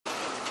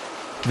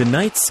The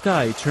night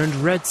sky turned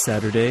red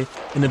Saturday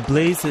in a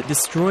blaze that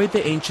destroyed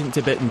the ancient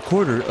Tibetan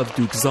quarter of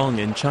Dukezong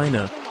in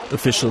China.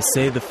 Officials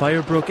say the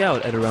fire broke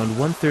out at around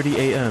 1:30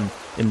 a.m.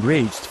 and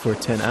raged for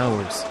 10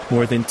 hours.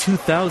 More than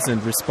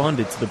 2,000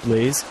 responded to the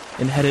blaze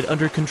and had it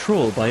under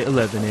control by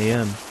 11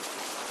 a.m.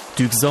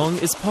 Dukezong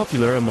is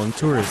popular among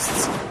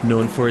tourists,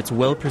 known for its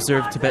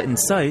well-preserved Tibetan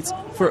sites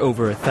for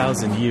over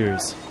 1,000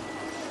 years.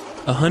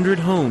 100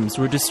 homes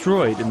were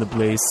destroyed in the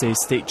blaze, say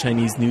state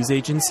Chinese news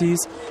agencies.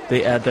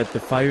 They add that the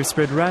fire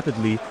spread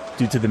rapidly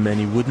due to the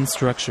many wooden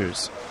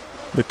structures.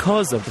 The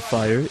cause of the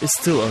fire is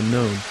still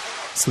unknown.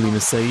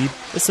 Selina Saeed,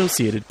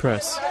 Associated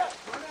Press.